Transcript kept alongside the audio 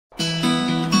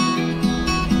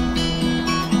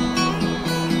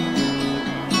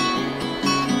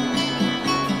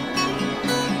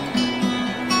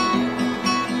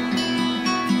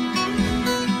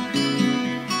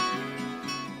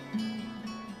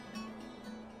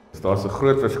daar's 'n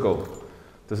groot verskil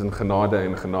tussen genade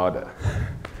en genade.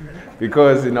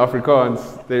 Because in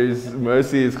Afrikaans, there is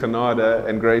mercy is genade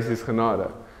and grace is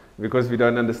genade. Because we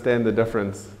don't understand the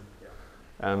difference.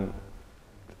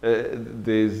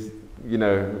 There's,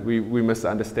 we must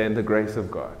understand the grace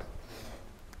of God.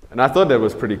 And I thought that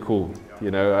was pretty cool.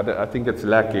 I think it's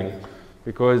lacking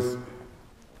because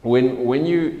when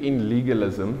you're in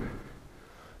legalism,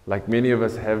 like many of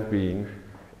us have been,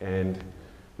 and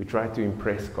we try to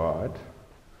impress God,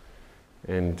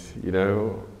 and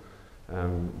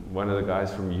one of the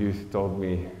guys from youth told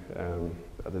me the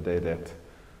other day that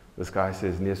this guy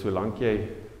says, nee, solank jy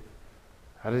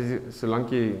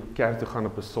kerk toe gaan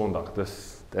op 'n Sondag,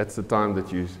 that's the time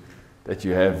that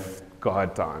you have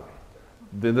God time.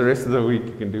 Then the rest of the week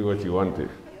you can do what you want to.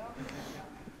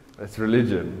 That's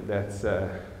religion. That's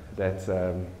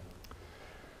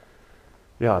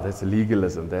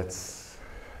legalism. That's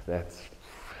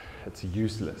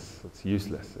useless. It's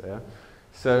useless. Yeah.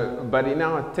 So, but in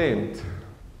our attempt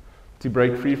to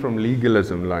break free from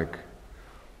legalism, like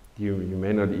you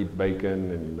may not eat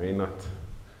bacon and you may not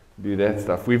do that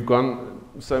stuff.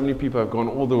 So many people have gone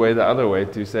all the way the other way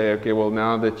to say, okay, well,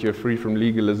 now that you're free from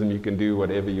legalism, you can do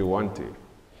whatever you want to.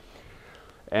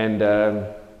 And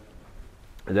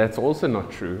that's also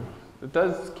not true. It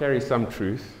does carry some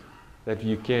truth that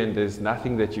there's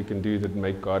nothing that you can do that will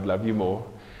make God love you more.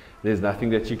 There's nothing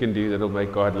that you can do that will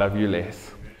make God love you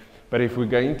less. But if we're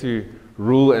going to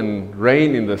rule and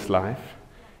reign in this life,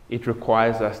 it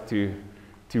requires us to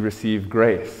receive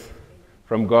grace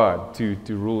from God to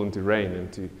rule and to reign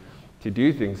and to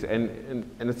do things. And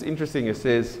it's interesting, it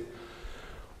says,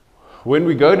 when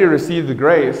we go to receive the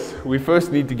grace, we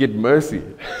first need to get mercy.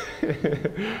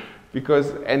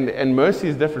 Because, and mercy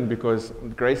is different because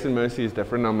grace and mercy is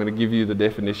different. I'm going to give you the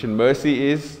definition. Mercy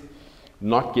is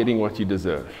not getting what you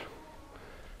deserve.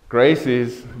 Grace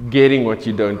is getting what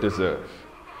you don't deserve.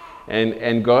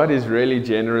 And God is really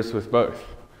generous with both.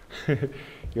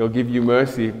 He'll give you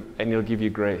mercy and He'll give you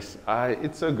grace.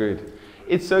 It's so good.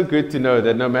 It's so good to know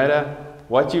that no matter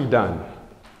what you've done,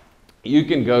 you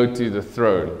can go to the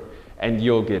throne and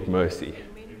you'll get mercy.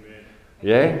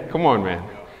 Yeah? Come on, man.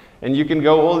 And you can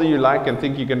go all you like and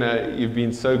think you've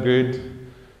been so good.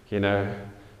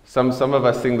 Some of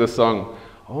us sing the song,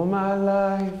 all my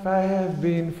life I have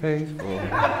been faithful.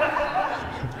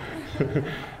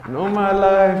 And all my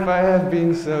life I have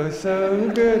been so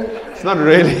good. It's not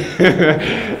really.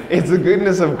 It's the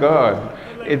goodness of God.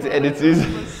 It's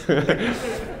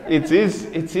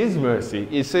His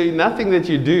mercy. So nothing that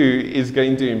you do is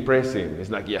going to impress Him.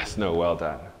 It's like, yes, no, well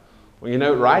done.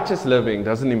 Well, righteous living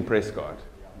doesn't impress God.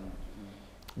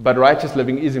 But righteous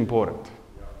living is important.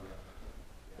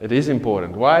 It is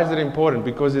important. Why is it important?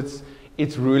 Because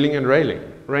it's ruling and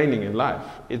reigning in life.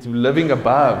 It's living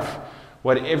above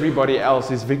what everybody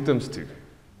else is victims to.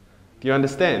 Do you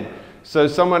understand? So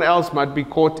someone else might be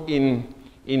caught in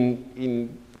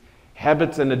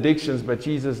habits and addictions, but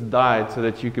Jesus died so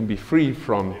that you can be free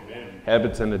from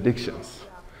habits and addictions.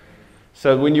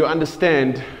 So when you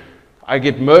understand, I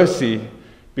get mercy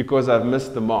because I've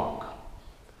missed the mark,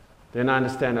 then I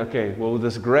understand, okay, well,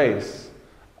 this grace,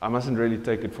 I mustn't really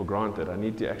take it for granted. I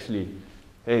need to actually,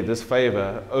 this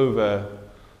favor over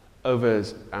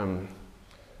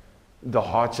the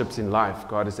hardships in life,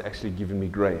 God has actually given me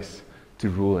grace to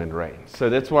rule and reign. So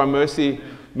that's why mercy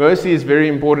is a very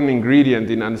important ingredient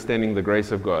in understanding the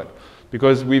grace of God.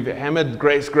 Because we've hammered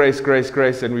grace,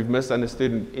 and we've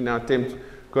misunderstood in our attempt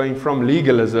going from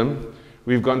legalism,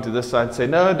 we've gone to this side and say,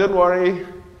 no, don't worry,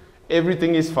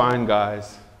 everything is fine,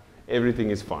 guys. Everything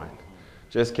is fine.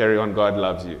 Just carry on, God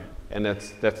loves you. And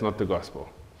that's not the gospel.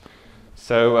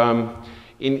 So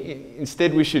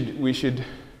instead we should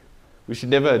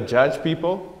never judge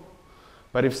people,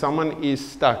 but if someone is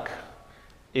stuck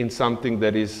in something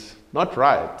that is not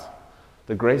right,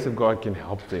 the grace of God can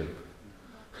help them,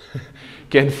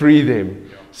 can free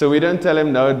them. So we don't tell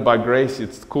them, no, by grace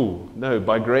it's cool. No,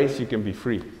 by grace you can be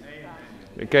free.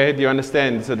 Okay, do you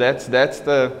understand? So that's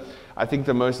I think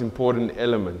the most important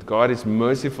element. God is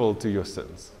merciful to your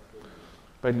sins,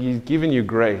 but He's given you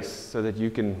grace so that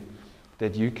you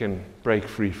can break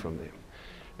free from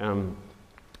them.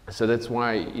 So that's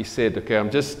why He said, okay,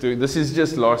 this is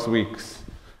just last week's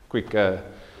quick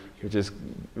just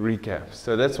recap.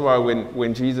 So that's why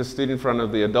when Jesus stood in front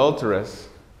of the adulteress,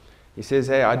 He says,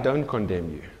 hey, I don't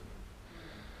condemn you.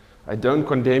 I don't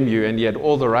condemn you, and He had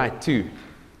all the right to.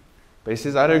 But He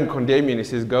says, I don't condemn you, and He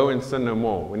says, go and sin no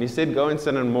more. When He said go and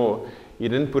sin no more, He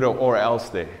didn't put an or else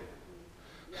there.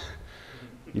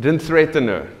 He didn't threaten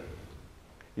her.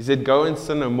 He said, go and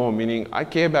sin no more, meaning I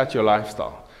care about your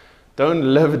lifestyle. Don't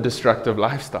live a destructive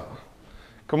lifestyle.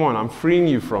 Come on, I'm freeing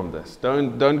you from this.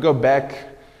 Don't go back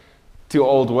to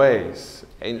old ways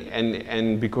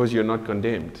and because you're not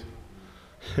condemned.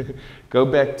 Go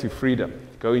back to freedom.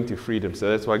 Go into freedom. So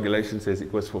that's why Galatians says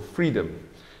it was for freedom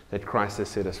that Christ has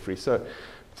set us free. So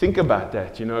think about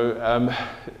that.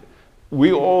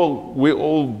 We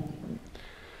all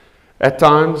at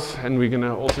times, and we're going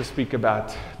to also speak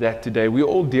about that today, we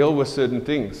all deal with certain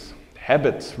things,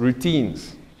 habits,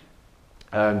 routines,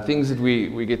 things that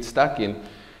we get stuck in.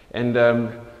 And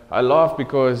I laugh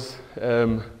because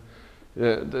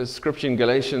the scripture in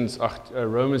Galatians,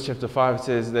 Romans chapter 5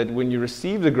 says that when you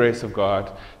receive the grace of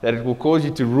God, that it will cause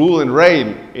you to rule and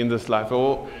reign in this life.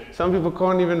 Or some people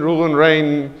can't even rule and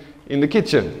reign in the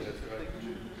kitchen.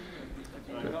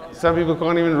 Some people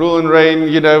can't even rule and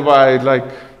reign, by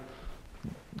like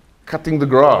cutting the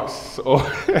grass or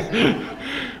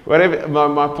whatever.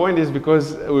 My point is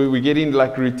because we get into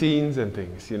like routines and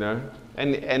things,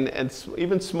 and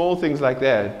even small things like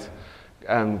that.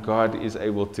 God is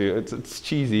able to, it's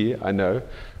cheesy, I know,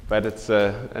 but it's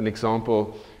an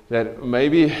example that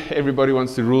maybe everybody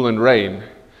wants to rule and reign,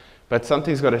 but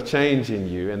something's got to change in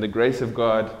you, and the grace of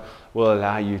God will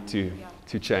allow you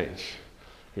to change.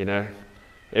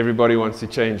 Everybody wants to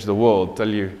change the world,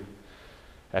 till you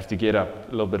have to get up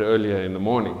a little bit earlier in the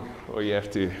morning, or you have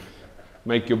to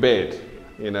make your bed,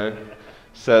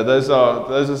 So those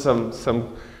are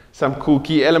some cool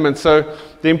key elements. So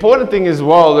the important thing as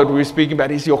well that we're speaking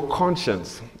about is your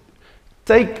conscience.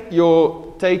 Take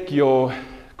your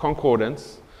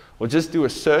concordance, or just do a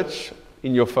search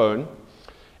in your phone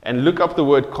and look up the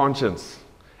word conscience,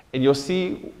 and you'll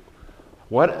see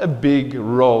what a big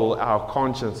role our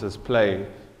consciences play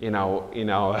in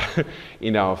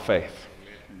our faith.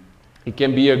 It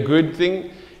can be a good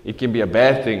thing, it can be a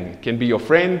bad thing, it can be your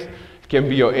friend, it can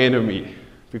be your enemy,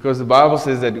 because the Bible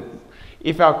says that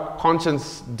if our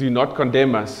conscience do not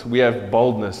condemn us, we have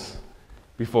boldness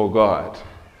before God.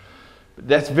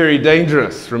 That's very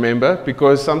dangerous, remember,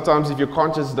 because sometimes if your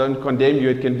conscience don't condemn you,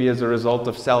 it can be as a result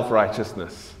of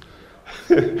self-righteousness.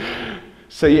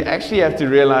 So you actually have to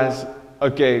realize,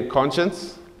 okay,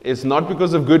 conscience is not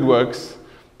because of good works,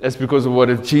 it's because of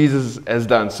what Jesus has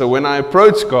done. So when I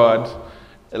approach God,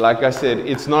 like I said,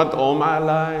 it's not all my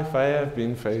life I have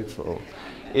been faithful.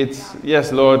 It's,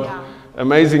 yes, Lord,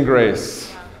 amazing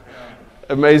grace.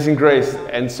 Amazing grace.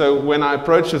 And so when I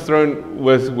approach the throne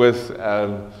with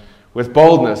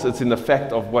boldness, it's in the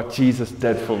fact of what Jesus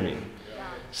did for me.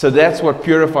 So that's what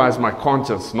purifies my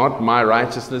conscience, not my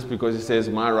righteousness, because it says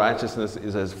my righteousness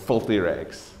is as filthy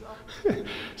rags.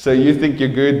 So you think you're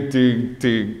good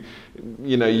to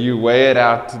you weigh it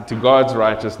out to God's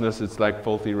righteousness, it's like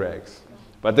filthy rags.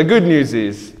 But the good news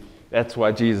is, that's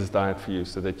why Jesus died for you,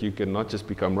 so that you can not just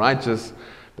become righteous,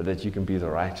 but that you can be the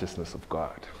righteousness of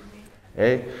God.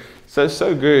 Okay?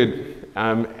 So good.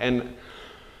 And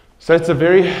so it's a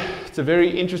very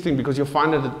interesting, because you'll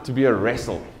find it to be a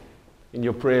wrestle in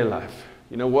your prayer life.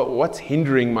 What's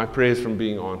hindering my prayers from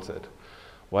being answered?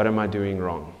 What am I doing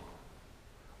wrong?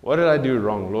 What did I do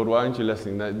wrong? Lord, why aren't you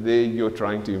listening? No, there you're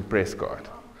trying to impress God.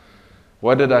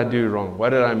 What did I do wrong? What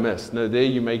did I miss? No, there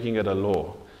you're making it a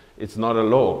law. It's not a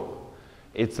law.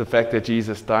 It's the fact that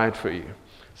Jesus died for you.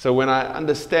 So when I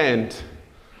understand,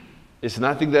 it's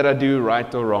nothing that I do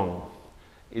right or wrong.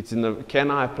 It's can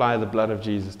I apply the blood of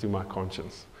Jesus to my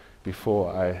conscience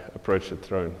before I approach the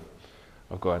throne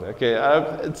of God? Okay,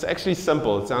 it's actually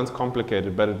simple. It sounds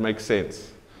complicated, but it makes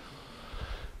sense.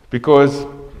 Because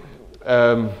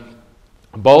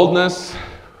boldness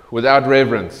without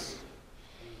reverence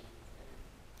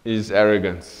is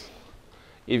arrogance.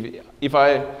 If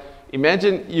I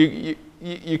imagine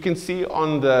you can see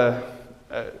on the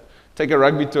take a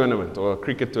rugby tournament or a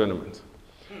cricket tournament.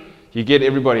 You get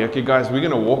everybody, okay guys, we're going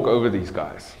to walk over these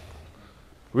guys.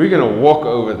 We're going to walk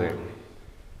over them.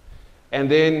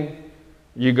 And then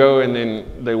you go and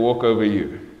then they walk over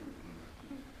you.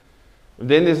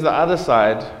 Then there's the other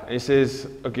side, and he says,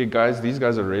 okay guys, these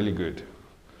guys are really good.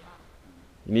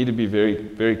 You need to be very,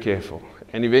 very careful.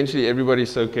 And eventually everybody's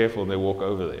so careful they walk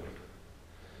over them.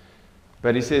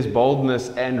 But he says boldness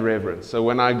and reverence. So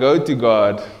when I go to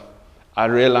God, I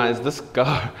realize this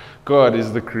God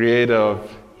is the creator of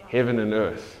heaven and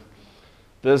earth.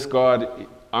 This God,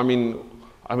 I mean,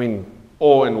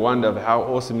 awe and wonder of how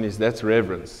awesome it is. That's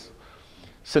reverence.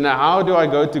 So now how do I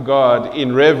go to God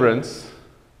in reverence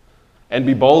and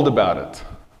be bold about it?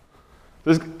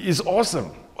 This is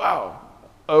awesome. Wow.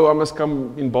 Oh, I must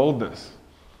come in boldness.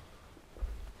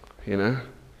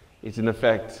 It's in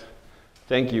effect,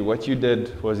 thank you. What you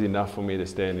did was enough for me to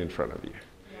stand in front of you.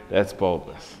 That's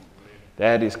boldness.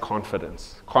 That is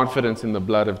confidence. Confidence in the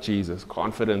blood of Jesus.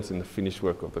 Confidence in the finished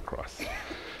work of the cross.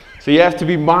 So you have to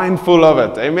be mindful of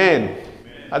it. Amen.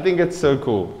 I think it's so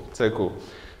cool. So cool.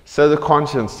 So the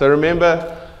conscience. So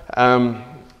remember,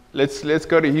 let's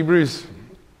go to Hebrews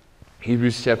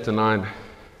chapter 9.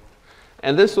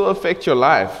 And this will affect your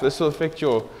life. This will affect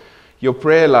your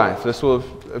prayer life. This will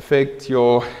affect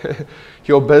your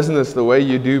your business, the way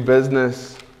you do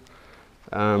business,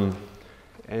 and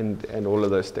all of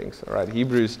those things. All right,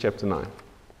 Hebrews chapter 9.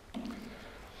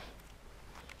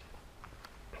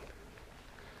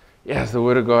 Yes, the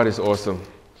Word of God is awesome.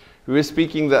 We were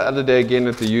speaking the other day again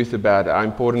at the youth about how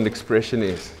important expression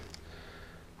is.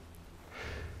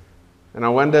 And I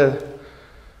wonder,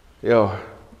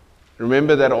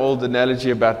 remember that old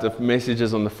analogy about the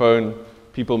messages on the phone,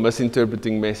 people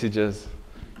misinterpreting messages.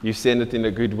 You send it in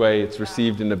a good way, it's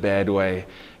received in a bad way.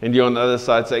 And you're on the other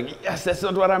side saying, yes, that's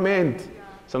not what I meant.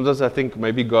 Sometimes I think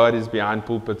maybe God is behind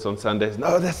pulpits on Sundays.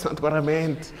 No, that's not what I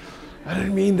meant. I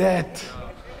didn't mean that.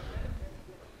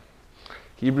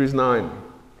 Hebrews 9.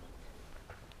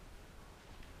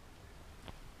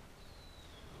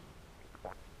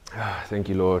 Thank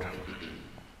you, Lord.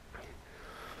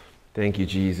 Thank you,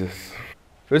 Jesus.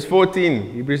 Verse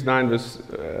 14, Hebrews 9,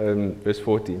 verse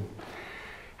 14.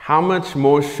 How much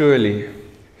more surely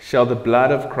shall the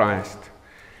blood of Christ,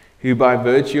 who by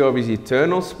virtue of his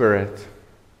eternal Spirit,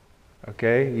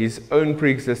 his own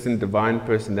pre-existent divine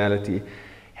personality,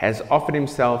 has offered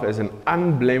himself as an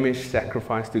unblemished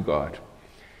sacrifice to God,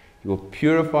 he will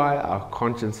purify our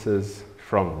consciences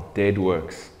from dead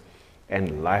works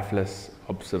and lifeless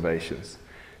observations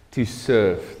to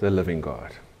serve the living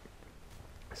God.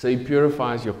 So he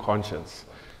purifies your conscience.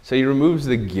 So he removes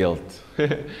the guilt.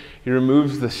 He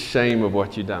removes the shame of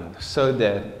what you've done so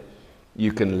that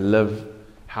you can live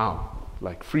how?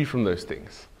 Like free from those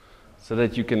things. So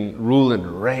that you can rule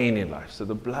and reign in life. So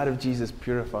the blood of Jesus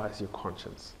purifies your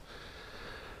conscience.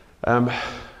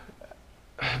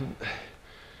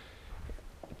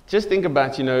 Just think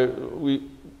about,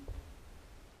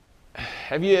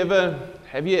 have you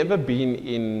ever been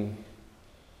in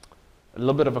a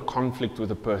little bit of a conflict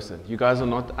with a person? You guys are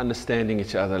not understanding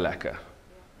each other lekker.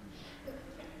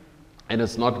 And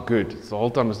it's not good. The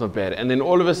whole time it's not bad. And then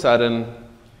all of a sudden,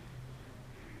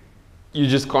 you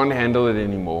just can't handle it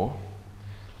anymore.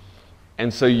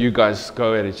 And so you guys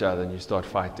go at each other and you start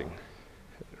fighting.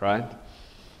 Right?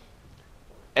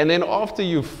 And then after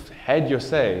you've had your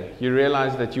say, you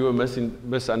realize that you were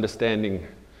misunderstanding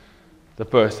the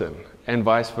person and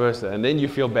vice versa. And then you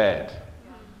feel bad.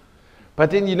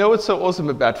 But then you know what's so awesome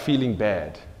about feeling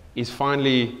bad is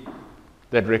finally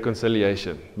that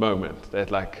reconciliation moment.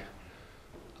 That like,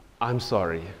 I'm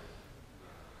sorry.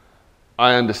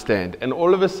 I understand. And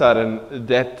all of a sudden,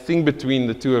 that thing between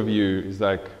the two of you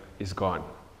is gone.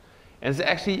 And it's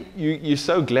actually, you're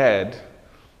so glad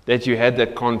that you had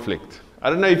that conflict. I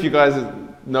don't know if you guys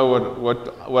know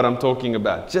what I'm talking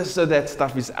about. Just so that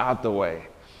stuff is out the way.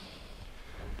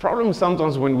 Problem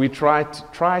sometimes when we try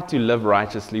to live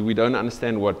righteously, we don't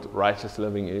understand what righteous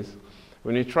living is.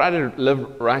 When we try to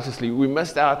live righteously, we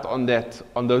missed out on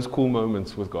those cool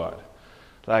moments with God.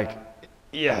 Like,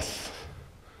 yes,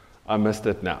 I missed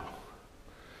it now.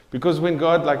 Because when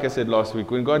God, like I said last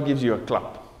week, when God gives you a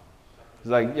clap, it's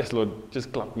like, yes, Lord,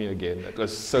 just clap me again. That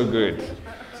was so good.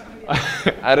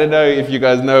 I don't know if you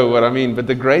guys know what I mean, but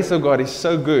the grace of God is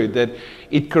so good that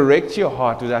it corrects your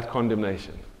heart without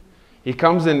condemnation. He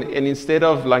comes in, and instead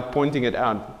of like pointing it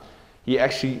out, he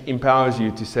actually empowers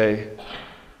you to say,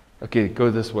 okay,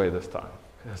 go this way this time.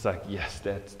 And it's like, yes,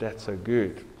 that's so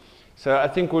good. So I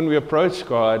think when we approach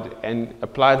God and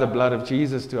apply the blood of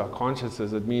Jesus to our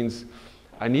consciences, it means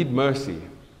I need mercy.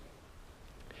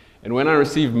 And when I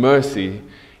receive mercy,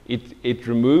 it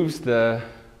removes the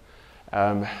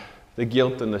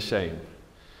guilt and the shame.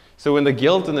 So when the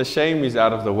guilt and the shame is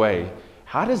out of the way,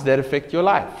 how does that affect your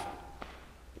life?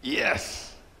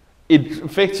 Yes, it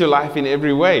affects your life in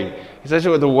every way. Especially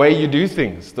with the way you do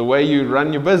things, the way you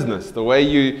run your business, the way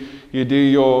you do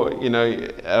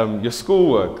your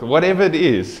schoolwork, whatever it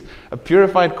is. A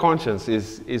purified conscience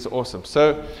is awesome.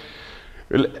 So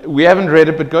we haven't read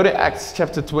it, but go to Acts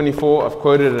chapter 24. I've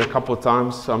quoted it a couple of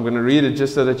times, so I'm going to read it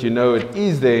just so that you know it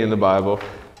is there in the Bible.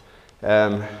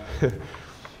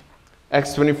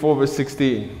 Acts 24 verse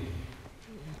 16.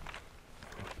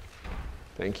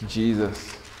 Thank you,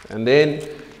 Jesus. And then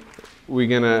we're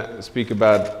going to speak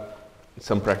about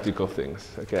some practical things.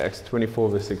 Okay, Acts 24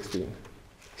 verse 16.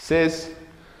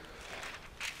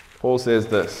 Paul says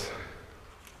this.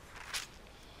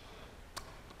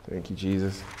 Thank you,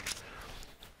 Jesus.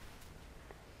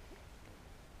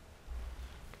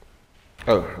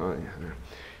 Oh, yeah.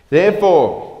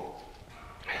 Therefore,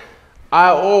 I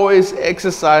always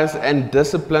exercise and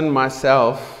discipline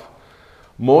myself,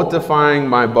 mortifying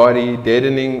my body,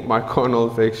 deadening my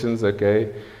carnal affections,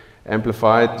 okay?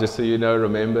 Amplified, just so you know,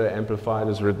 remember, Amplified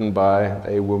is written by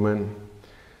a woman.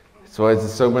 So it's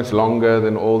so much longer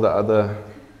than all the other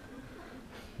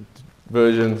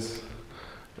versions.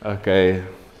 Okay.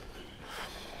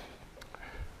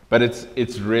 But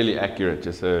it's really accurate,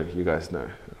 just so you guys know.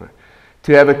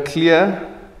 To have a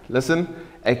clear, listen,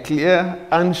 a clear,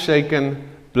 unshaken,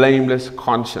 blameless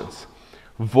conscience,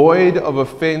 void of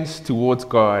offense towards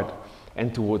God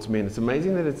and towards men. It's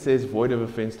amazing that it says void of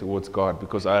offense towards God,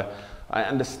 because I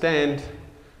understand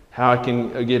how I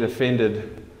can get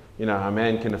offended. You know, a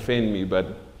man can offend me,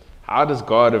 but how does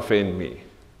God offend me?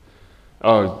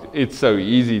 Oh, it's so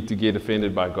easy to get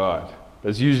offended by God.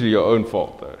 It's usually your own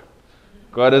fault, though.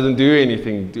 God doesn't do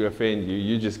anything to offend you.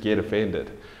 You just get offended.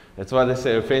 That's why they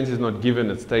say offense is not given,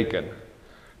 it's taken.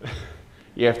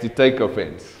 You have to take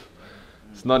offense.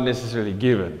 It's not necessarily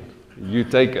given. You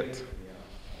take it.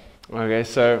 Okay,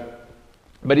 so,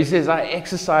 but he says, I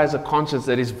exercise a conscience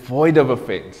that is void of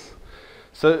offense.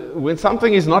 So when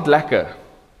something is not lacquer,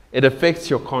 it affects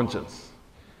your conscience.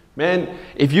 Man,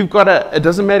 if you've got it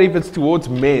doesn't matter if it's towards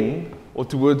men or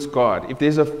towards God. If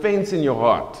there's offense in your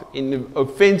heart,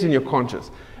 offense in your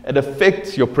conscience, it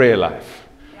affects your prayer life.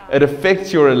 It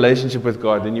affects your relationship with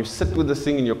God. And you sit with this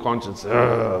thing in your conscience.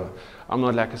 I'm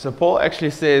not lacquer. So Paul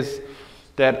actually says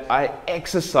that I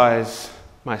exercise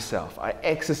myself. I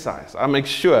exercise. I make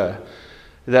sure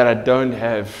that I don't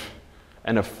have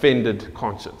an offended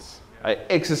conscience. I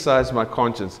exercise my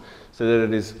conscience so that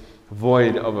it is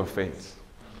void of offense.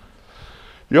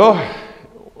 Your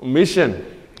mission.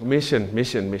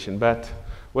 But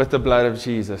with the blood of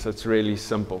Jesus, it's really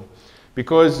simple.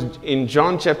 Because in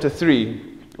John chapter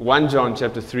 3, 1 John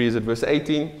chapter 3, is it verse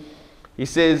 18? He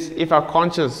says, if our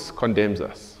conscience condemns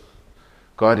us,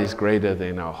 God is greater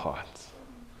than our hearts.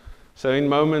 So in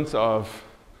moments of,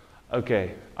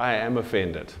 okay, I am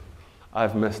offended,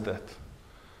 I've missed it,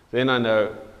 then I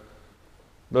know,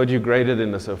 Lord, you're greater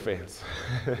than this offense.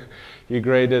 You're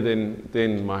greater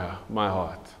than my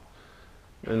heart.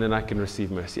 And then I can receive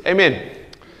mercy. Amen.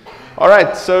 All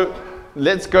right, so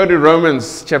let's go to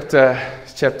Romans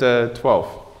chapter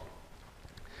 12.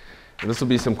 And this will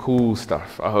be some cool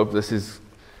stuff. I hope this is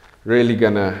really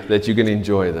that you're gonna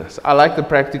enjoy this. I like the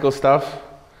practical stuff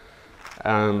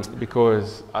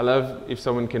because I love if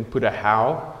someone can put a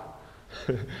how.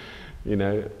 You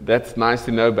know, that's nice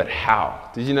to know, but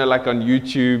how? Did you know, like on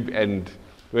YouTube and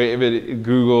wherever,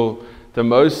 Google, the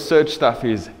most search stuff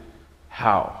is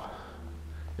how.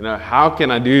 You know, how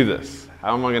can I do this?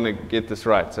 How am I going to get this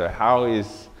right? So how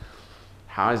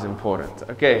is important.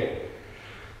 Okay.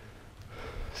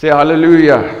 Say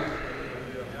hallelujah.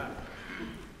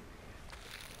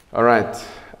 All right.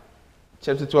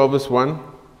 Chapter 12, verse 1.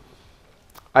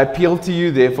 I appeal to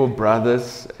you, therefore,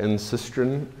 brothers and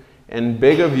sistren, and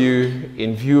beg of you,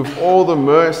 in view of all the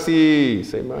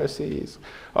mercies, say mercies,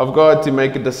 of God, to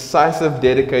make a decisive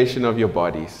dedication of your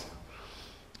bodies,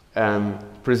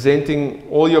 presenting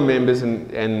all your members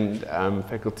and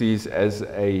faculties as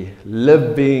a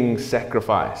living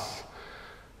sacrifice.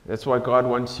 That's why God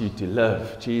wants you to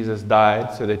live. Jesus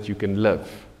died so that you can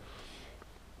live.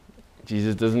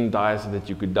 Jesus doesn't die so that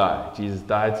you could die. Jesus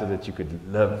died so that you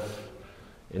could live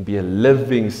and be a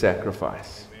living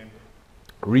sacrifice.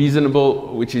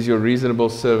 Reasonable, which is your reasonable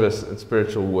service and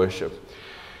spiritual worship.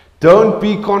 Don't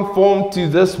be conformed to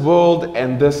this world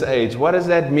and this age. What does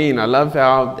that mean? I love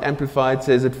how Amplified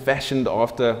says it, fashioned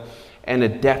after and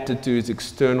adapted to its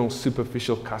external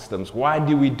superficial customs. Why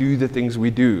do we do the things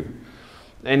we do?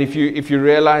 And if you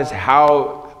realize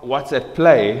what's at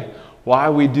play, why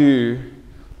we do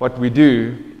what we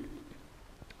do,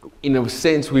 in a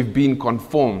sense we've been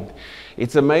conformed.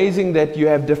 It's amazing that you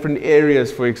have different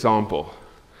areas, for example.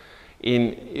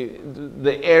 In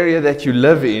the area that you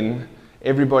live in,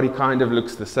 everybody kind of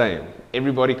looks the same.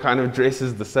 Everybody kind of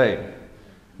dresses the same.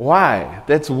 Why?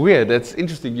 That's weird. That's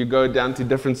interesting. You go down to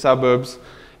different suburbs,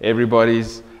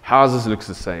 everybody's houses looks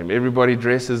the same. Everybody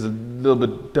dresses a little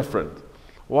bit different.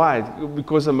 Why?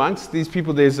 Because amongst these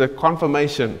people there's a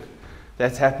confirmation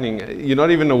that's happening. You're not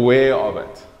even aware of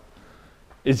it.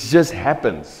 It just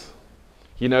happens.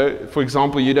 You know, for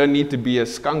example, you don't need to be a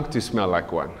skunk to smell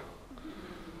like one.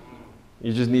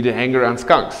 You just need to hang around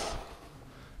skunks,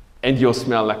 and you'll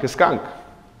smell like a skunk.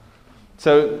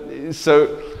 So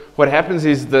what happens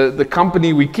is the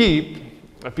company we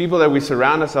keep, the people that we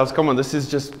surround ourselves, come on, this is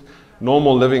just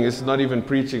normal living. This is not even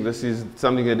preaching. This is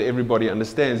something that everybody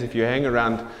understands. If you hang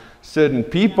around certain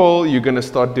people, you're going to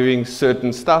start doing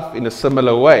certain stuff in a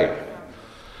similar way.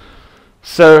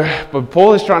 So, but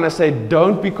Paul is trying to say,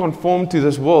 don't be conformed to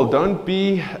this world. Don't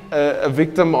be a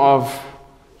victim of,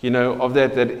 of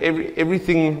that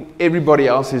everything everybody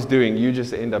else is doing, you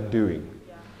just end up doing.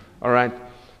 Yeah. All right?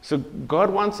 So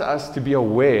God wants us to be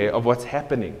aware of what's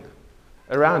happening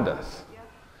around us. Yeah.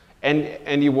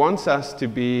 And He wants us to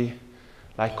be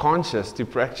like conscious, to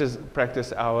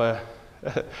practice our,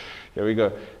 here we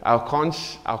go, our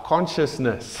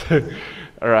consciousness.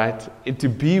 All right? And to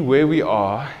be where we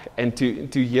are and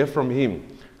to hear from Him.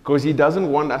 Because He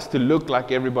doesn't want us to look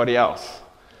like everybody else.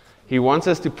 He wants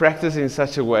us to practice in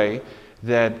such a way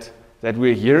that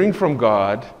we're hearing from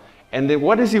God. And then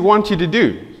what does He want you to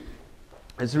do?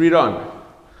 Let's read on.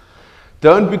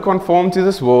 Don't be conformed to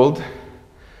this world,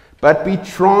 but be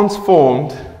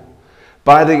transformed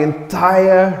by the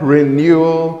entire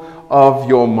renewal of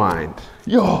your mind.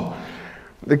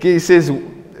 He says,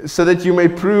 so that you may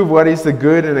prove what is the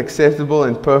good and acceptable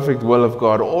and perfect will of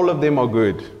God. All of them are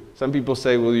good. Some people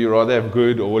say, will you rather have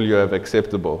good, or will you have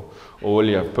acceptable, or will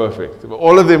you have perfect? But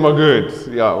all of them are good.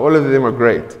 Yeah, all of them are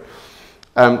great.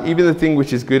 Even the thing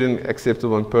which is good and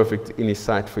acceptable and perfect in His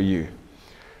sight for you.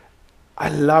 I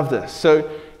love this. So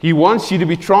He wants you to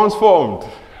be transformed.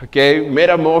 Okay,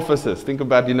 metamorphosis. Think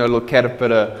about, a little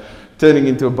caterpillar turning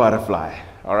into a butterfly.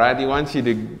 All right, He wants you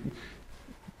to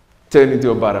turn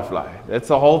into a butterfly. That's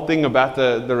the whole thing about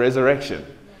the resurrection.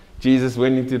 Jesus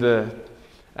went into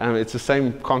it's the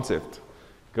same concept.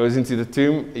 Goes into the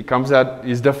tomb, He comes out,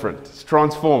 He's different. He's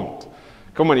transformed.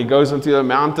 Come on, He goes onto the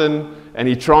mountain and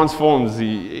He transforms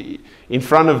in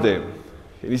front of them.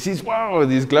 And He sees, wow,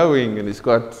 He's glowing and He's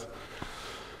got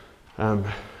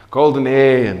golden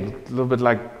hair and a little bit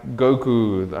like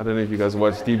Goku. I don't know if you guys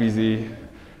watch DBZ.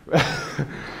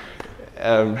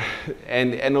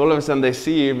 And all of a sudden they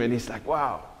see Him and He's like,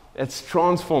 wow, it's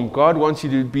transformed. God wants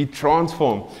you to be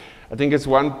transformed. I think it's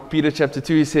 1 Peter chapter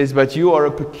 2, he says, but you are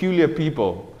a peculiar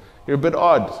people. You're a bit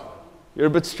odd. You're a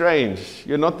bit strange.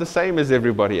 You're not the same as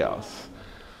everybody else.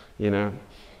 Have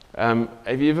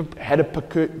you ever had a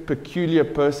peculiar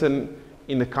person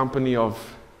in the company of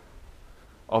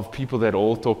people that are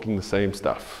all talking the same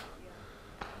stuff?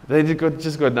 They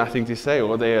just got nothing to say,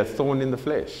 or they're a thorn in the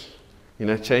flesh.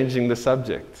 Changing the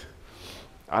subject.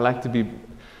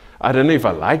 I don't know if I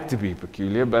like to be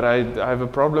peculiar, but I have a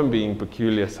problem being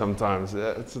peculiar sometimes.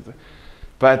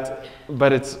 But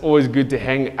it's always good to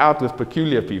hang out with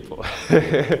peculiar people.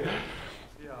 Yeah.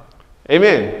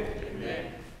 Amen. Amen.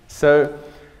 So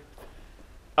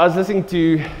I was listening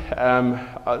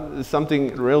to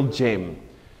something real gem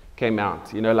came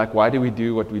out. Like, why do we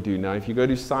do what we do? Now, if you go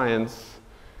to science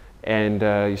and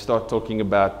you start talking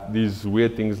about these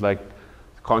weird things like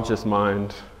conscious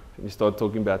mind, and you start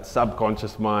talking about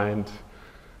subconscious mind,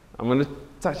 I'm going to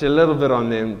touch a little bit on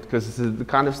them because this is the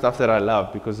kind of stuff that I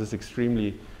love, because it's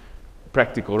extremely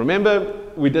practical. Remember,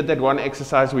 we did that one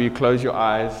exercise where you close your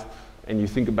eyes and you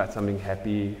think about something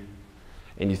happy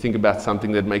and you think about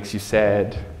something that makes you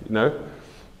sad,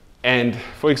 And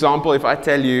for example, if I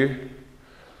tell you,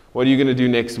 what are you going to do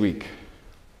next week?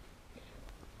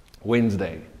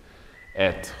 Wednesday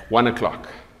at 1 o'clock.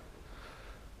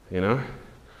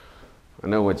 I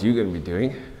know what you're going to be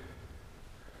doing.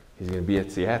 He's going to be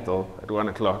at Seattle at 1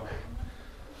 o'clock.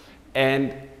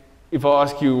 And if I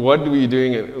ask you, what were you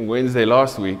doing on Wednesday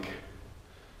last week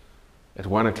at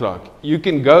 1 o'clock? You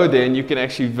can go there and you can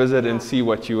actually visit and see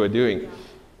what you were doing.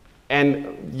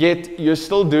 And yet, you're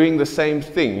still doing the same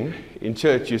thing in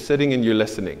church. You're sitting and you're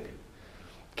listening.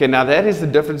 Okay, now that is the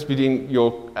difference between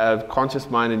your conscious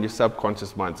mind and your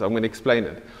subconscious mind. So I'm going to explain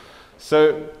it.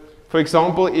 So, for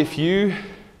example, if your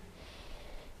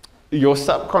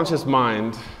subconscious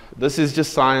mind, this is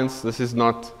just science, this is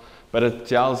not, but it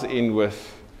gels in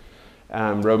with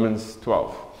Romans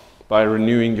 12, by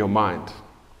renewing your mind.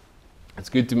 It's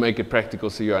good to make it practical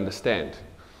so you understand.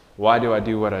 Why do I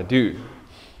do what I do?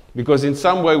 Because in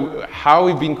some way, how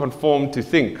we've been conformed to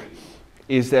think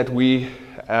is that we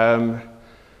kind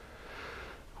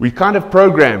of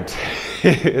programmed.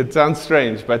 It sounds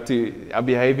strange, but our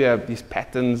behavior, these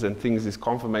patterns and things, this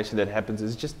confirmation that happens,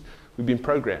 is just, we've been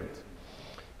programmed.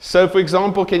 So, for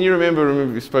example, can you remember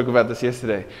we spoke about this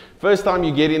yesterday? First time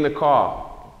you get in the car,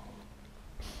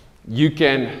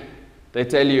 they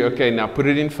tell you, okay, now put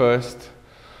it in first,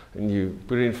 and you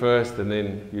put it in first, and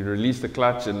then you release the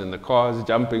clutch, and then the car is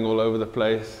jumping all over the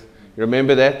place. You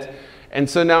remember that? And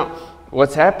so now,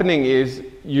 what's happening is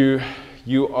you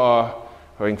are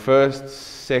going first,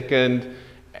 second,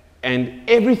 and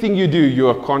everything you do, you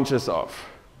are conscious of.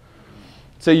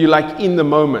 So you're like in the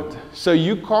moment. So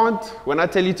you can't, when I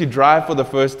tell you to drive for the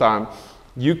first time,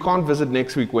 you can't visit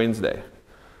next week Wednesday.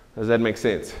 Does that make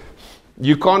sense?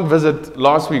 You can't visit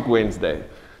last week Wednesday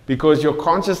because your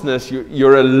consciousness,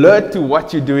 you're alert to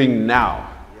what you're doing now.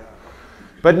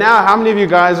 But now, how many of you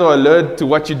guys are alert to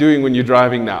what you're doing when you're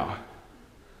driving now?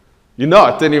 You're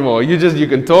not anymore. You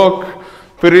can talk,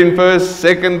 put it in first,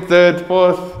 second, third,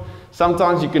 fourth.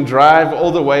 Sometimes you can drive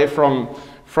all the way from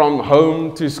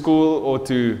home to school or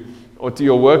to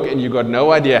your work, and you got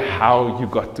no idea how you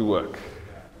got to work.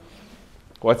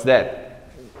 What's that?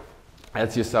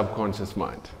 That's your subconscious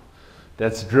mind.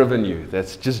 That's driven you.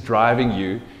 That's just driving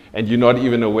you, and you're not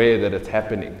even aware that it's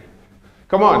happening.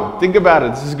 Come on, think about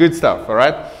it. This is good stuff, all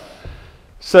right?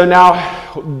 So now,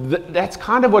 that's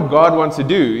kind of what God wants to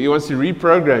do. He wants to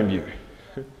reprogram you.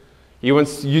 He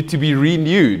wants you to be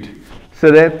renewed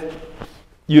so that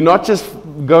you're not just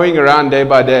going around day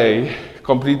by day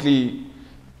completely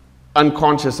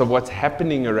unconscious of what's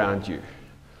happening around you.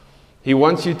 He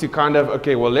wants you to kind of,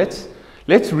 okay, well, let's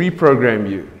reprogram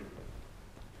you.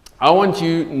 I want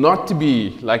you not to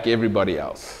be like everybody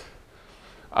else.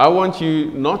 I want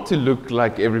you not to look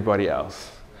like everybody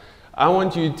else. I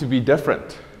want you to be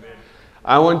different.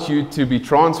 I want you to be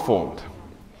transformed.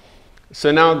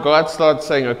 So now God starts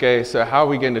saying, okay, so how are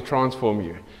we going to transform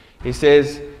you? He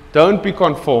says, don't be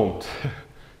conformed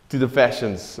to the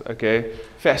fashions, okay,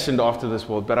 fashioned after this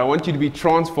world, but I want you to be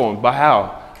transformed. By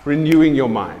how? Renewing your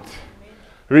mind.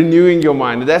 Renewing your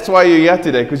mind. That's why you're here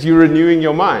today, because you're renewing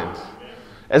your mind.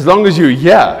 As long as you're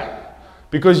here.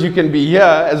 Because you can be here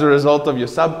as a result of your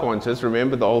subconscious,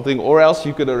 remember the whole thing, or else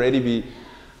you could already be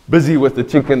busy with the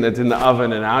chicken that's in the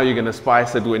oven and how you're going to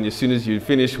spice it as soon as you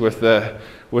finish with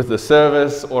the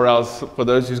service, or else for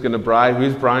those who's going to braai.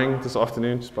 Who's braaiing this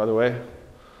afternoon, just by the way?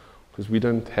 Because we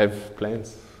don't have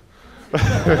plans. All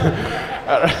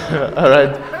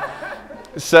right.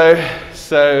 So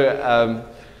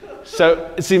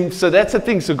that's the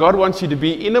thing. So God wants you to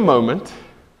be in a moment,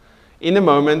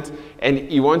 and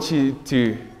He wants you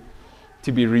to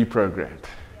be reprogrammed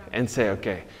and say,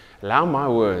 okay, allow my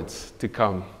words to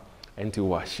come and to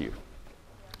wash you.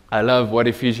 I love what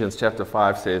Ephesians chapter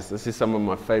 5 says. This is some of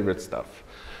my favorite stuff.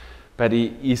 But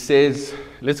he says,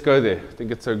 let's go there. I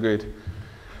think it's so good.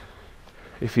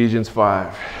 Ephesians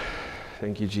 5.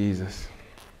 Thank you, Jesus.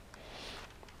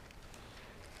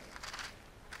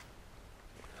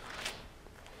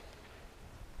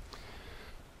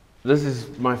 This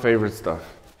is my favorite stuff.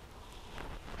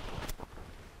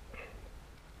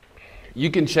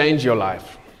 You can change your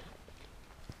life.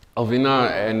 Alvina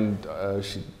and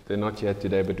they're not here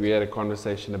today, but we had a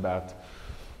conversation about,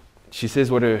 she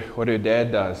says what her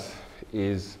dad does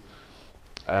is,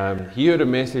 he heard a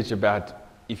message about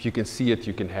if you can see it,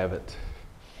 you can have it.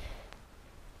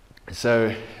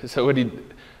 So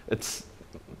it's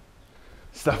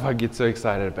stuff I get so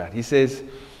excited about. He says,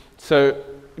 so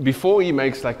before he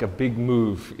makes like a big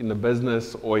move in the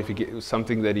business, or if he gets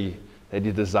something that he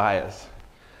desires,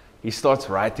 he starts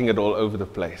writing it all over the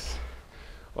place.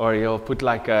 Or he'll put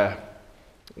like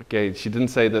okay, she didn't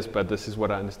say this, but this is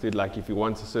what I understood, like if he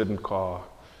wants a certain car,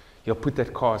 he'll put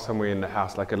that car somewhere in the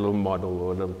house, like a little model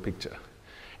or a little picture.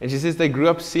 And she says they grew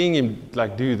up seeing him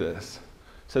like do this,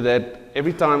 so that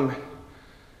every time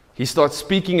he starts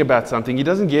speaking about something, he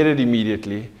doesn't get it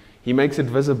immediately, he makes it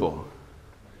visible.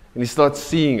 And he starts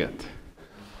seeing it.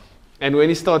 And when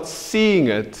he starts seeing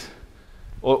it,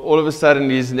 all of a sudden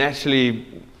he's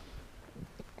naturally,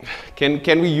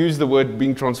 can we use the word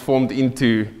being transformed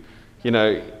into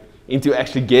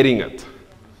actually getting it?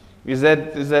 Does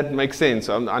that make sense?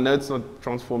 I know it's not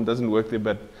transformed, doesn't work there,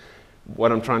 but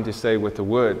what I'm trying to say with the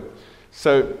word.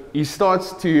 So he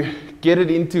starts to get it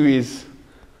into his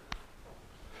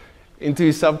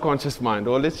subconscious mind,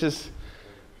 or let's just,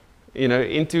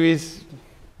 into his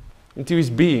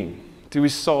being, to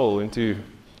his soul,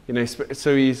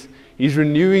 so he's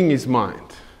renewing his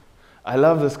mind. I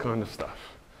love this kind of stuff,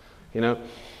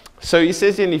 So he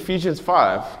says in Ephesians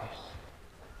 5,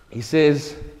 he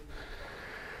says,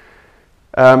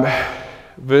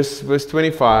 verse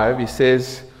 25, he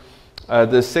says,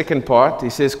 the second part, he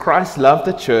says, Christ loved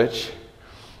the church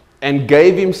and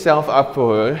gave himself up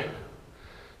for her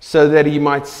so that he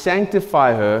might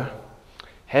sanctify her,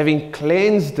 having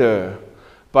cleansed her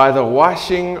by the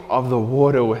washing of the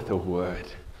water with the word.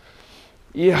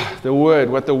 Yeah, the word,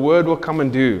 what the word will come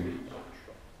and do.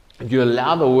 If you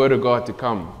allow the word of God to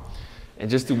come and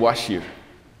just to wash you.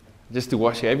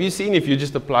 Have you seen, if you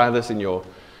just apply this in your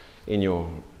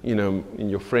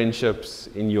friendships,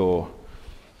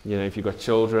 if you've got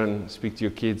children, speak to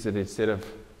your kids, that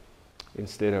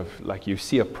instead of like you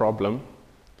see a problem,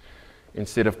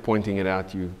 instead of pointing it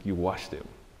out, you wash them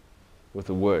with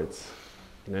the words.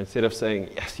 Instead of saying,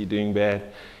 yes, you're doing bad,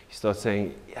 you start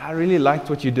saying, yeah, I really liked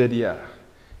what you did here.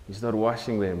 You start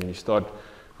washing them, and you start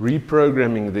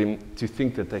reprogramming them to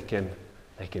think that they can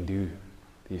do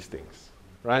these things.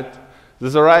 Right? Is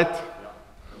this all right?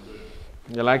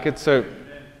 You like it? So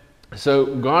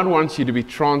God wants you to be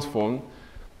transformed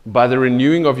by the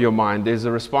renewing of your mind. There's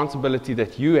a responsibility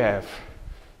that you have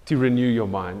to renew your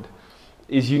mind.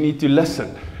 Is you need to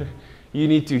listen. You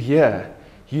need to hear.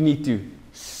 You need to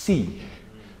see.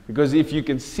 Because if you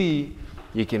can see,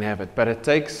 you can have it. But it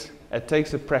takes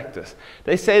a practice.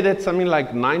 They say that something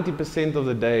like 90% of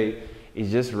the day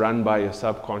is just run by your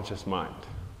subconscious mind.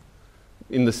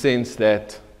 In the sense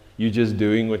that you're just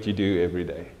doing what you do every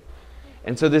day.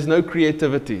 And so there's no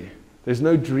creativity. There's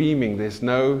no dreaming. There's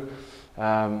no,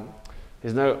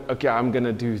 okay, I'm going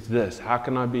to do this. How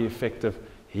can I be effective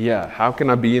here? How can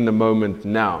I be in the moment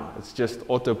now? It's just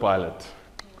autopilot.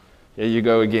 Here you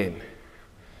go again.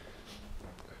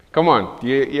 Come on, do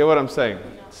you hear what I'm saying?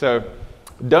 So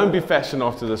don't be fashioned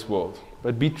after this world,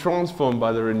 but be transformed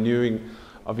by the renewing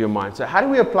of your mind. So how do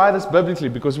we apply this biblically?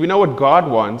 Because we know what God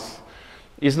wants.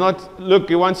 Is not, look,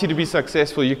 He wants you to be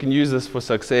successful. You can use this for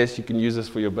success. You can use this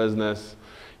for your business.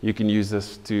 You can use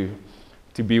this to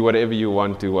be whatever you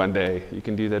want to one day. You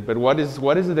can do that. But what is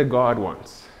it that God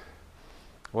wants?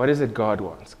 What is it God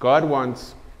wants? God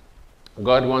wants,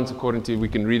 according to, we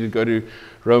can read it, go to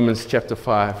Romans chapter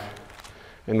 5,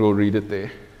 and we'll read it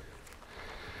there.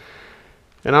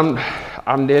 And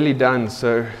I'm nearly done,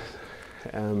 so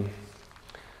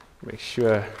make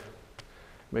sure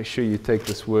you take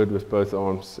this word with both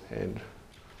arms and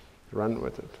run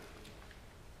with it.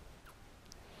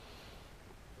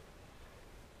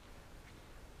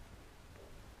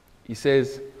 He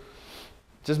says,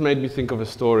 just made me think of a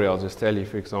story. I'll just tell you,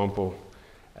 for example,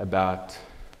 about,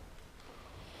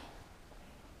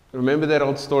 remember that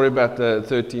old story about the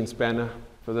 13 spanner?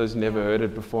 For those who never heard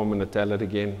it before, I'm going to tell it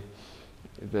again.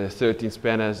 The 13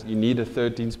 spanners, you need a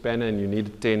 13 spanner and you need a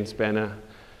 10 spanner,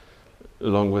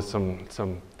 along with some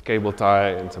cable tie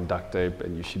and some duct tape,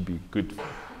 and you should be good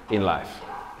in life.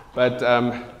 But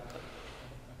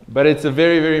it's a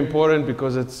very, very important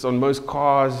because it's on most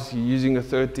cars. You're using a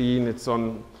 13. It's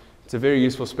a very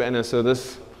useful spanner. So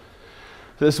this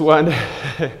one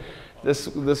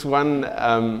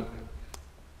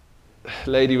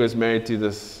lady was married to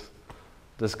this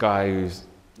guy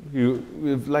who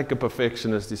like a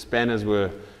perfectionist. His spanners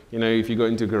were, if you go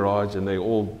into a garage and they're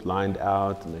all lined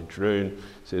out and they're drawn,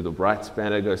 so the right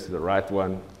spanner goes to the right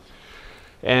one.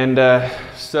 And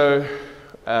so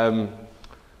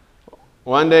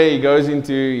one day he goes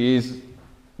into his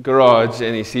garage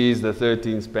and he sees the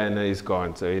 13 spanner is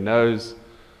gone. So he knows,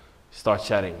 starts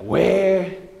shouting,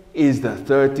 "Where is the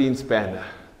 13 spanner?"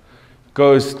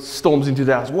 Storms into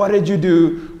the house. "What did you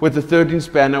do with the 13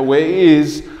 spanner? Where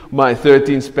is my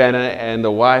 13 spanner?" And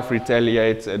the wife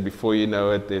retaliates, and before you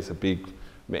know it, there's a big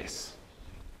mess.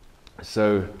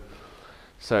 So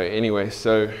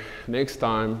next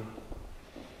time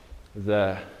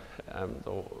the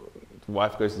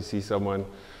wife goes to see someone,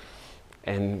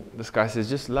 and this guy says,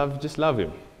 just love him, just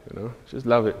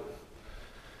love it.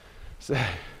 So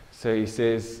she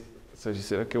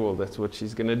said, okay, well, that's what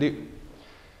she's going to do.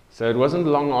 So it wasn't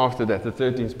long after that, the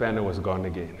 13 spanner was gone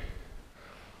again.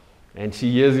 And she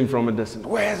hears him from a distance,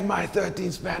 "Where's my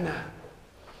 13 spanner?"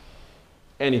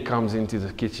 And he comes into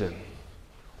the kitchen.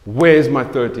 "Where's my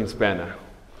 13 spanner?"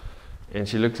 And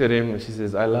she looks at him and she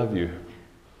says, "I love you."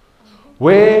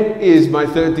 "Where is my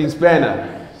 13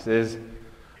 spanner?" He says,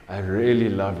 "I really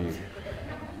love you." He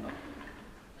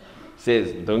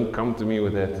says, "Don't come to me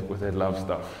with that love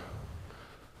stuff.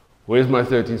 Where's my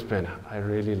 13 spanner?" "I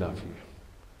really love you."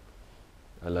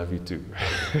 "I love you too."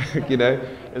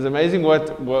 It's amazing I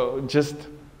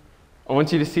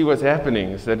want you to see what's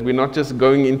happening, is that we're not just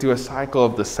going into a cycle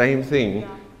of the same thing.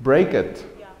 Break it.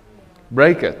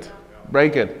 Break it.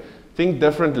 Break it. Think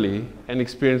differently and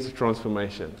experience the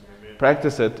transformation.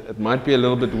 Practice it. It might be a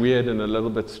little bit weird and a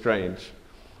little bit strange,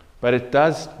 but it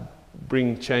does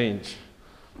bring change,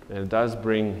 and it does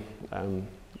bring,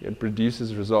 it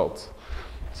produces results.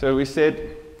 So we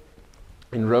said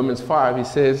in Romans 5, he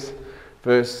says,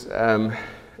 I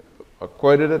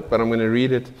quoted it, but I'm going to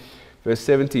read it. Verse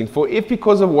 17, "For if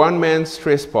because of one man's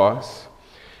trespass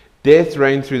death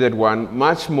reigned through that one,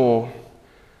 much more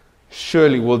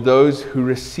surely will those who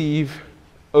receive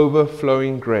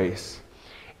overflowing grace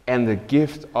and the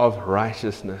gift of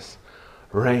righteousness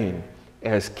reign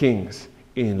as kings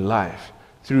in life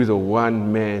through the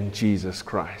one man, Jesus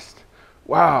Christ."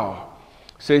 Wow.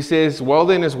 So he says, well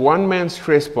then, as one man's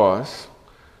trespass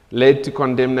led to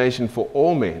condemnation for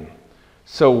all men,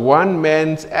 so one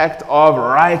man's act of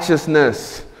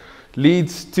righteousness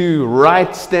leads to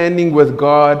right standing with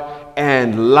God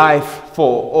and life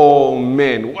for all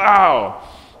men. Wow!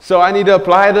 So I need to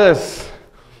apply this.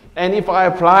 And if I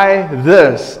apply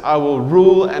this, I will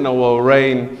rule and I will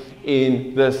reign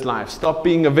in this life. Stop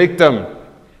being a victim.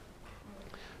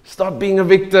 Stop being a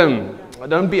victim.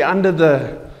 Don't be under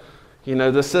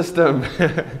the system.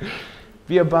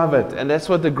 Be above it. And that's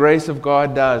what the grace of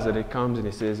God does. That it comes and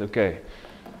He says, okay,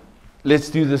 let's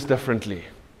do this differently.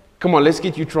 Come on, let's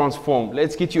get you transformed.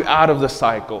 Let's get you out of the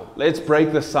cycle. Let's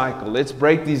break the cycle. Let's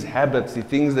break these habits, the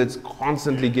things that's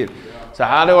constantly get. So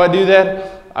how do I do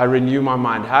that? I renew my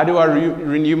mind. How do I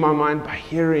renew my mind? By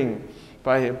hearing,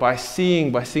 by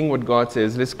seeing what God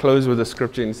says. Let's close with a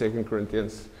scripture in 2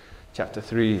 Corinthians chapter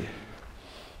 3.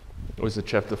 Or was it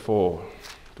chapter 4?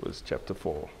 It was chapter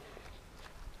 4.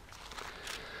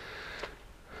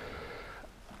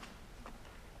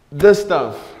 This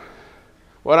stuff,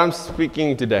 what I'm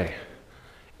speaking today,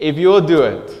 if you'll do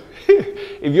it,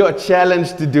 if you're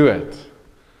challenged to do it,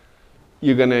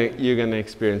 you're gonna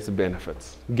experience the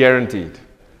benefits. Guaranteed.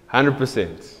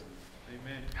 100%.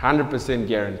 Amen. 100%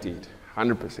 guaranteed.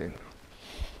 100%.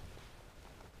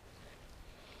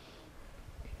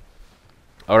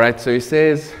 All right, so he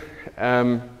says,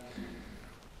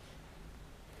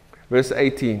 verse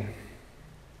 18.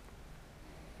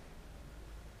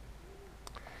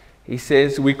 He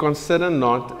says, we consider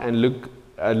not and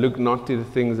look not to the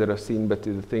things that are seen, but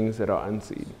to the things that are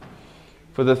unseen.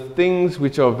 For the things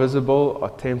which are visible are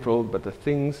temporal, but the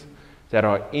things that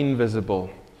are invisible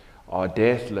are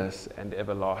deathless and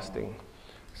everlasting.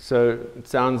 So it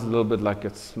sounds a little bit like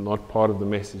it's not part of the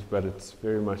message, but it's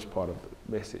very much part of the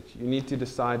message. You need to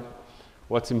decide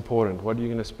what's important. What are you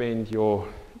going to spend your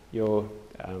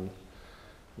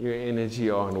energy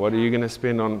on? What are you going to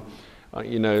spend on?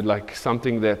 Like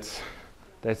something that's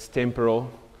temporal,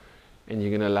 and you're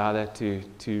going to allow that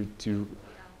to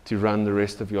run the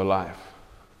rest of your life,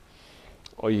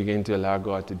 or you're going to allow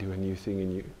God to do a new thing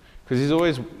in you, because He's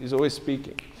always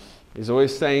speaking, He's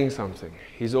always saying something,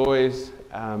 He's always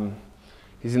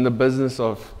He's in the business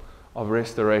of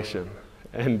restoration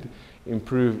and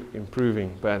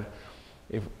improving. But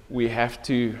if we have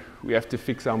to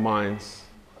fix our minds,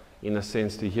 in a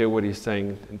sense, to hear what He's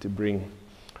saying and to bring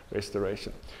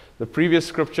restoration. The previous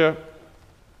scripture,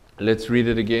 let's read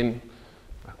it again.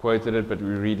 I quoted it, but we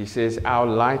read. He says, our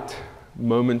light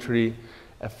momentary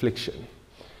affliction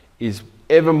is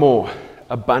evermore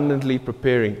abundantly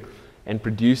preparing and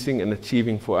producing and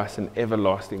achieving for us an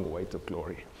everlasting weight of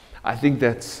glory. I think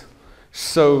that's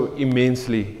so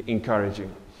immensely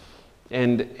encouraging,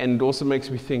 and also makes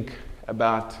me think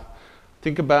about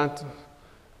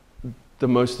the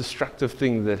most destructive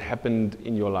thing that happened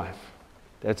in your life,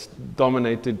 that's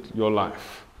dominated your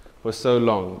life for so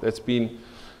long,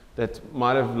 that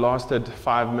might have lasted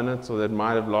 5 minutes, or that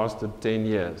might have lasted 10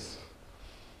 years.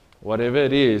 Whatever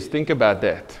it is, think about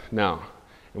that now.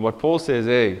 And what Paul says,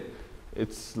 hey,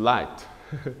 it's light.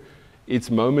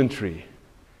 It's momentary.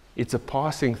 It's a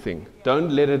passing thing. Don't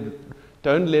let it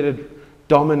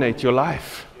dominate your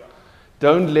life.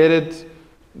 Don't let it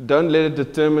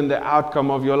determine the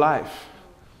outcome of your life.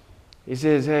 He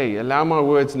says, hey, allow my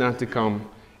words now to come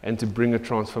and to bring a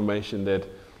transformation, that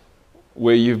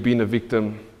where you've been a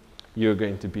victim, you're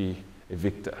going to be a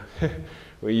victor.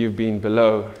 Where you've been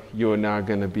below, you're now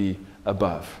going to be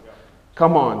above.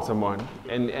 Come on, someone,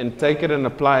 and take it and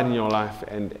apply it in your life,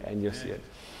 and you'll see it.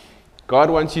 God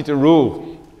wants you to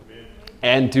rule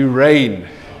and to reign.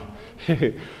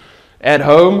 At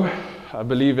home, I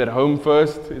believe at home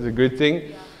first is a good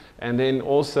thing. And then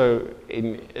also,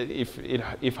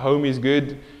 if home is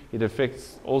good, it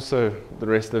affects also the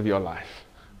rest of your life.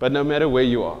 But no matter where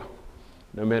you are.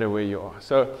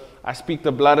 So I speak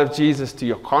the blood of Jesus to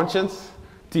your conscience,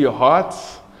 to your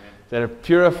hearts, that it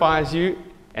purifies you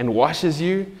and washes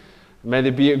you. May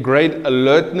there be a great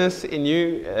alertness in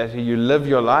you as you live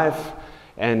your life,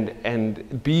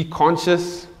 and be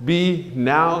conscious, be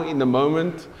now in the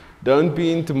moment. Don't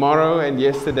be in tomorrow and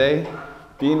yesterday.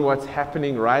 Be in what's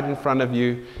happening right in front of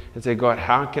you, and say, God,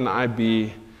 how can I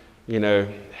be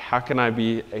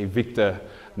a victor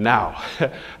now?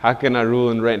 How can I rule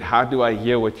and reign? How do I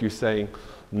hear what you're saying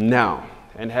now?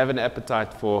 And have an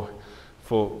appetite for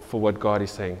what God is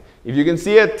saying. If you can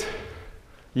see it,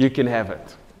 you can have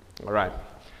it. All right.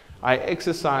 I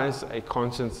exercise a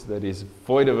conscience that is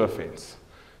void of offense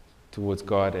towards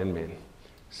God and men.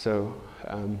 So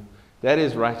that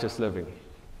is righteous living.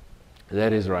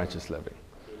 That is righteous living.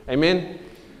 Amen?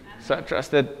 So I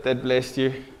trust that blessed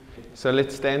you. So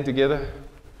let's stand together.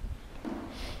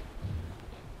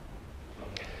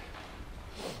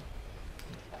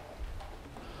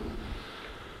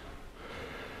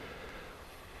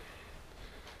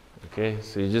 Okay,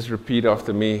 so you just repeat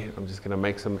after me. I'm just going to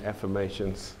make some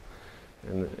affirmations,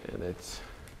 and it's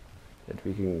that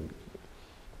we can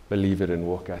believe it and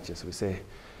walk out here. So we say,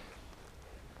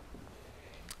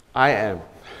 I am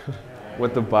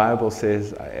what the Bible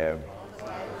says I am.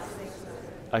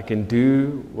 I can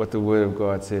do what the Word of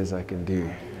God says I can do.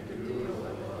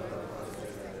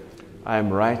 I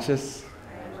am righteous.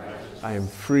 I am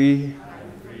free.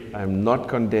 I am not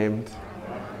condemned.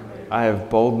 I have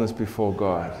boldness before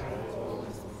God.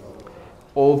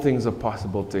 All things are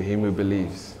possible to him who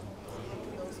believes.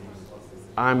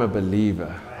 I'm a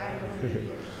believer.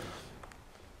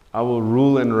 I will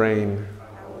rule and reign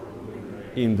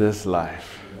in this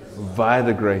life by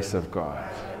the grace of God.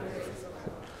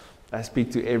 I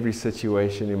speak to every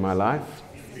situation in my life.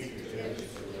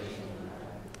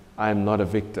 I am not a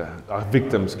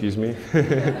victim, excuse me.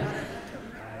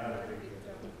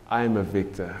 I am a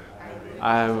victor.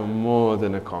 I am more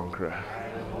than a conqueror.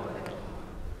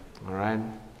 All right?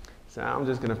 So I'm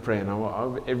just going to pray, and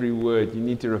every word, you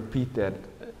need to repeat that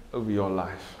over your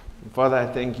life. Father, I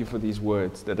thank you for these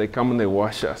words, that they come and they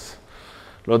wash us.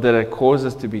 Lord, that they cause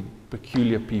us to be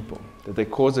peculiar people, that they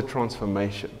cause a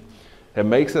transformation. It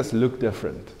makes us look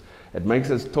different. It makes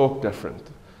us talk different.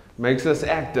 It makes us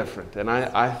act different. And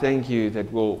I thank you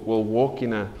that we'll walk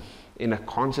in a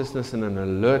consciousness and an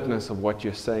alertness of what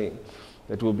you're saying.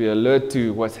 That we'll be alert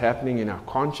to what's happening in our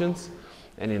conscience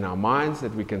and in our minds,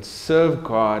 that we can serve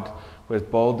God with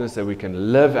boldness, that we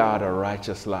can live out a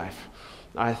righteous life.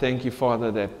 I thank you,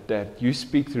 Father, that you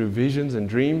speak through visions and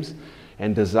dreams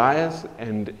and desires,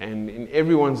 and in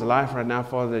everyone's life right now,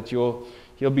 Father, that you'll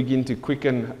begin to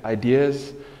quicken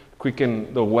ideas,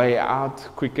 quicken the way out,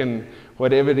 quicken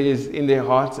whatever it is in their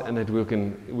hearts, and that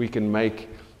we can make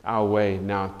our way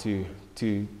now to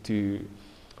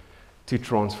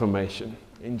transformation.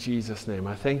 In Jesus' name,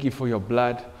 I thank you for your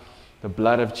blood, the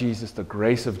blood of Jesus, the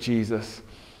grace of Jesus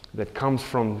that comes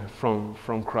from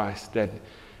Christ, that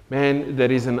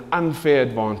is an unfair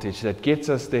advantage that gets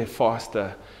us there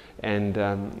faster and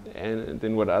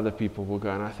than what other people will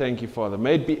go. And I thank you, Father.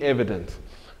 May it be evident.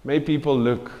 May people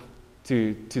look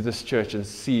to this church and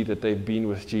see that they've been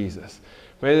with Jesus.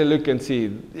 May they look and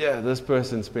see, yeah, this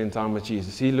person spent time with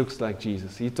Jesus. He looks like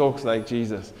Jesus. He talks like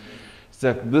Jesus.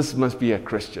 So this must be a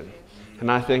Christian.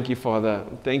 And I thank you, Father.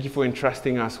 Thank you for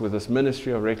entrusting us with this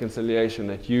ministry of reconciliation,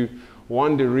 that you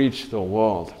want to reach the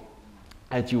world,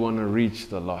 that you want to reach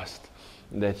the lost,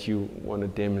 and that you want to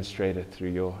demonstrate it through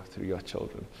your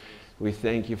children. We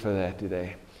thank you for that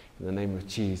today. In the name of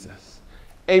Jesus.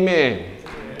 Amen.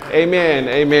 Amen.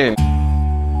 Amen.